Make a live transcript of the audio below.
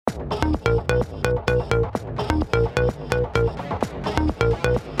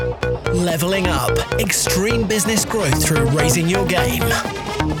Leveling up. Extreme business growth through raising your game.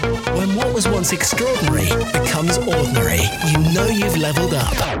 When what was once extraordinary becomes ordinary, you know you've leveled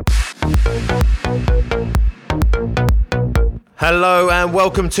up. Hello and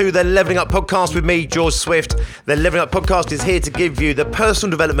welcome to the Leveling Up Podcast with me, George Swift. The Leveling Up Podcast is here to give you the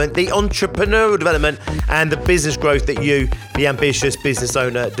personal development, the entrepreneurial development and the business growth that you, the ambitious business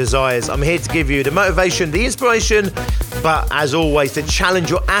owner, desires. I'm here to give you the motivation, the inspiration, but as always, to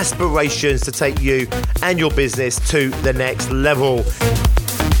challenge your aspirations to take you and your business to the next level.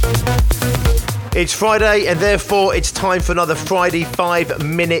 It's Friday and therefore it's time for another Friday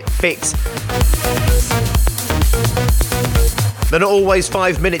 5-minute fix. They're not always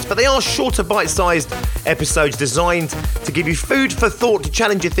 5 minutes, but they are shorter, bite-sized episodes designed to give you food for thought, to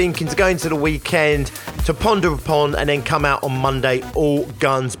challenge your thinking, to go into the weekend, to ponder upon, and then come out on Monday all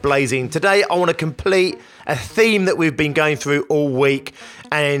guns blazing. Today, I want to complete a theme that we've been going through all week.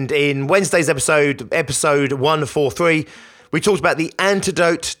 And in Wednesday's episode 143, we talked about the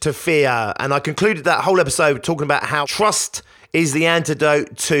antidote to fear. And I concluded that whole episode talking about how trust is the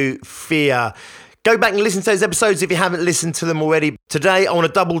antidote to fear. Go back and listen to those episodes if you haven't listened to them already. Today, I want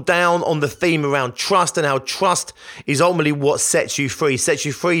to double down on the theme around trust and how trust is ultimately what sets you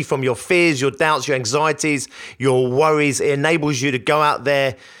free from your fears, your doubts, your anxieties, your worries. It enables you to go out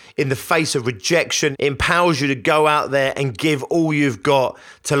there in the face of rejection. It empowers you to go out there and give all you've got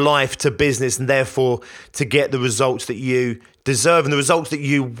to life, to business, and therefore to get the results that you deserve and the results that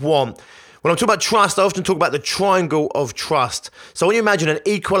you want. When I'm talking about trust, I often talk about the triangle of trust. So when you imagine an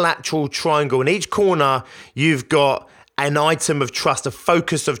equilateral triangle, in each corner, you've got an item of trust, a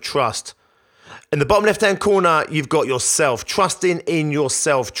focus of trust. In the bottom left-hand corner, you've got yourself, trusting in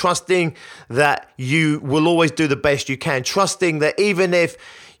yourself, trusting that you will always do the best you can, trusting that even if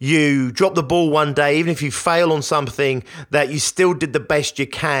you drop the ball one day, even if you fail on something, that you still did the best you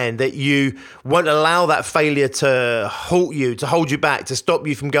can, that you won't allow that failure to halt you, to hold you back, to stop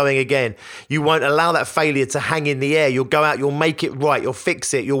you from going again. You won't allow that failure to hang in the air. You'll go out, you'll make it right, you'll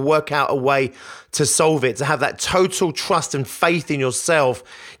fix it, you'll work out a way to solve it. To have that total trust and faith in yourself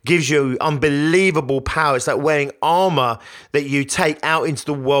gives you unbelievable power. It's like wearing armor that you take out into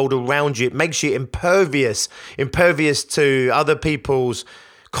the world around you. It makes you impervious to other people's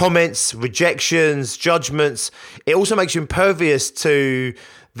comments, rejections, judgments. It also makes you impervious to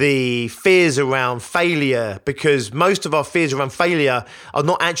the fears around failure, because most of our fears around failure are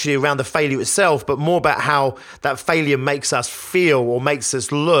not actually around the failure itself, but more about how that failure makes us feel or makes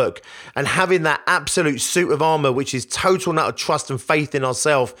us look. And having that absolute suit of armor, which is total and utter trust and faith in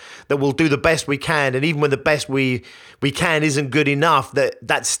ourselves, that we'll do the best we can. And even when the best we can isn't good enough,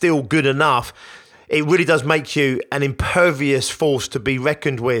 that's still good enough. It really does make you an impervious force to be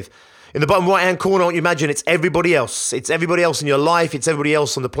reckoned with. In the bottom right-hand corner, I want you to imagine it's everybody else. It's everybody else in your life. It's everybody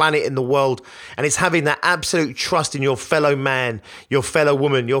else on the planet, in the world. And it's having that absolute trust in your fellow man, your fellow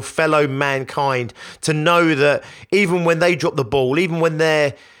woman, your fellow mankind, to know that even when they drop the ball, even when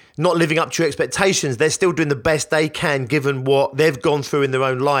they're not living up to your expectations, they're still doing the best they can given what they've gone through in their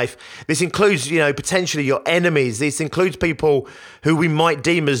own life. This includes, potentially your enemies. This includes people who we might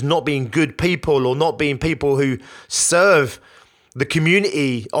deem as not being good people or not being people who serve the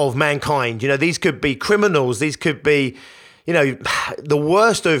community of mankind. These could be criminals. These could be, the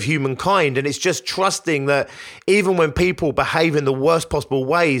worst of humankind. And it's just trusting that even when people behave in the worst possible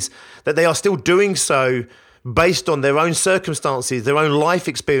ways, that they are still doing so based on their own circumstances, their own life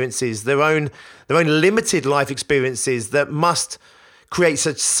experiences, their own limited life experiences that must create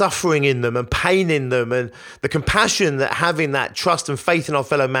such suffering in them and pain in them. And the compassion that having that trust and faith in our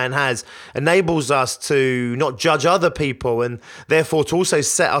fellow man has enables us to not judge other people and therefore to also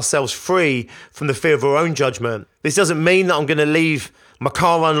set ourselves free from the fear of our own judgment. This doesn't mean that I'm going to leave my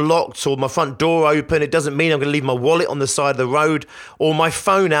car unlocked or my front door open. It doesn't mean I'm going to leave my wallet on the side of the road or my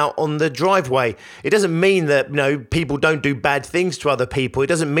phone out on the driveway. It doesn't mean that, people don't do bad things to other people. It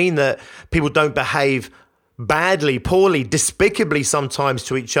doesn't mean that people don't behave badly, poorly, despicably sometimes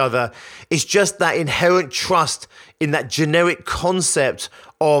to each other. It's just that inherent trust in that generic concept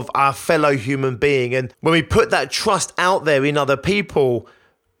of our fellow human being. And when we put that trust out there in other people,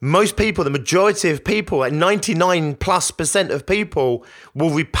 most people, the majority of people, at 99+% of people,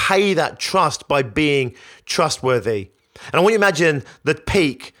 will repay that trust by being trustworthy. And I want you to imagine the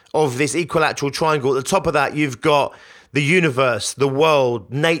peak of this equilateral triangle. At the top of that, you've got the universe, the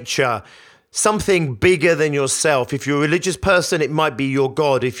world, nature, something bigger than yourself. If you're a religious person, it might be your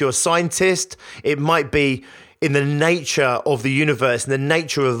God. If you're a scientist, it might be in the nature of the universe and the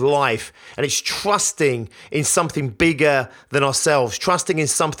nature of life. And it's trusting in something bigger than ourselves, trusting in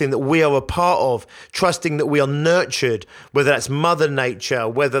something that we are a part of, trusting that we are nurtured, whether that's Mother Nature,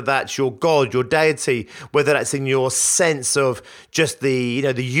 whether that's your God, your deity, whether that's in your sense of just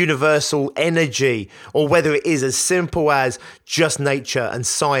the universal energy, or whether it is as simple as just nature and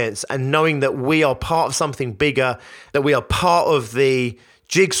science, and knowing that we are part of something bigger, that we are part of the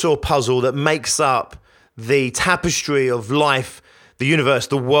jigsaw puzzle that makes up the tapestry of life, the universe,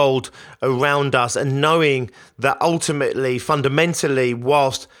 the world around us, and knowing that ultimately, fundamentally,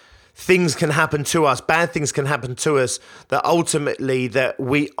 whilst things can happen to us, bad things can happen to us, that ultimately that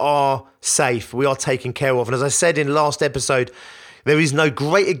we are safe, we are taken care of. And as I said in last episode, there is no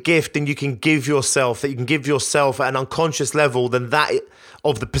greater gift than you can give yourself, that you can give yourself at an unconscious level than that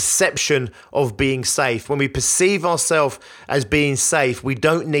of the perception of being safe. When we perceive ourselves as being safe, we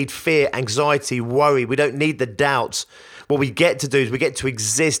don't need fear, anxiety, worry. We don't need the doubts. What we get to do is we get to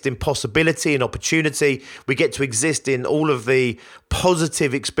exist in possibility and opportunity. We get to exist in all of the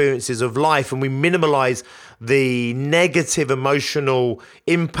positive experiences of life, and we minimize the negative emotional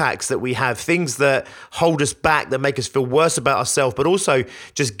impacts that we have, things that hold us back, that make us feel worse about ourselves, but also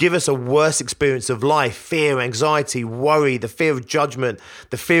just give us a worse experience of life. Fear, anxiety, worry, the fear of judgment,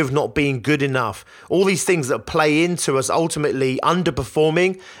 the fear of not being good enough, all these things that play into us ultimately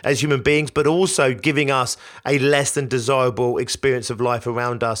underperforming as human beings, but also giving us a less than desirable experience of life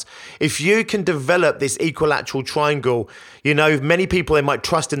around us. If you can develop this equilateral triangle, many people, they might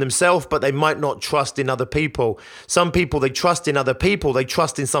trust in themselves, but they might not trust in other people. Some people, they trust in other people. They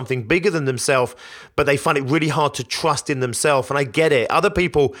trust in something bigger than themselves, but they find it really hard to trust in themselves. And I get it. Other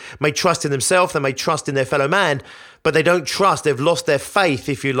people may trust in themselves. They may trust in their fellow man, but they don't trust. They've lost their faith,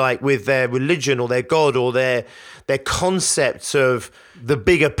 if you like, with their religion or their God or their concepts of the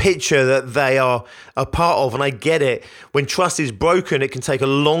bigger picture that they are a part of. And I get it. When trust is broken, it can take a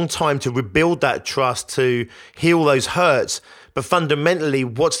long time to rebuild that trust, to heal those hurts. But fundamentally,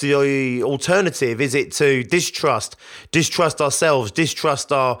 what's the alternative? Is it to distrust ourselves,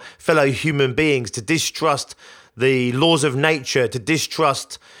 distrust our fellow human beings, to distrust the laws of nature, to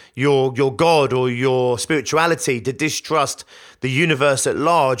distrust your God or your spirituality, to distrust the universe at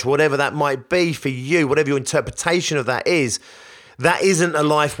large, whatever that might be for you, whatever your interpretation of that is? That isn't a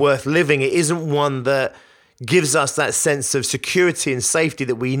life worth living. It isn't one that gives us that sense of security and safety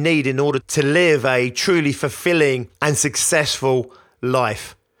that we need in order to live a truly fulfilling and successful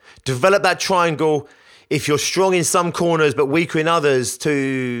life. Develop that triangle. If you're strong in some corners but weaker in others,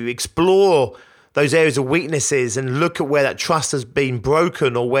 to explore those areas of weaknesses and look at where that trust has been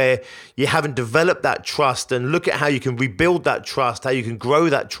broken or where you haven't developed that trust, and look at how you can rebuild that trust, how you can grow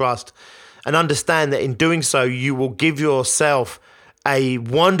that trust, and understand that in doing so, you will give yourself a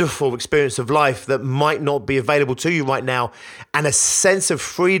wonderful experience of life that might not be available to you right now, and a sense of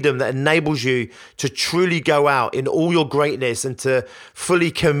freedom that enables you to truly go out in all your greatness and to fully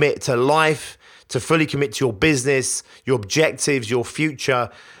commit to life, to fully commit to your business, your objectives, your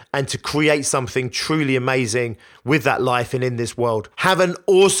future, and to create something truly amazing with that life and in this world. Have an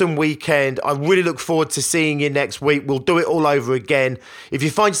awesome weekend. I really look forward to seeing you next week. We'll do it all over again. If you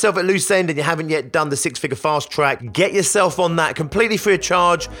find yourself at loose end and you haven't yet done the 6-figure fast track, get yourself on that completely free of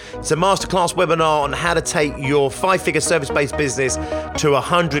charge. It's a masterclass webinar on how to take your 5-figure service-based business to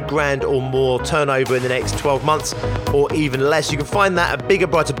 100 grand or more turnover in the next 12 months or even less. You can find that at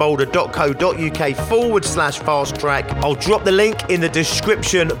biggerbrighterbolder.co.uk/fast track. I'll drop the link in the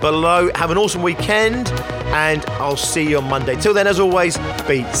description below. Have an awesome weekend, and I'll see you on Monday. Till then, as always,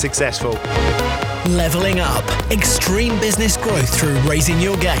 be successful. Leveling up. Extreme business growth through raising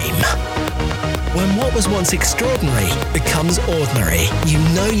your game. When what was once extraordinary becomes ordinary, you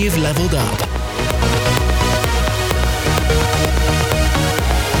know you've leveled up.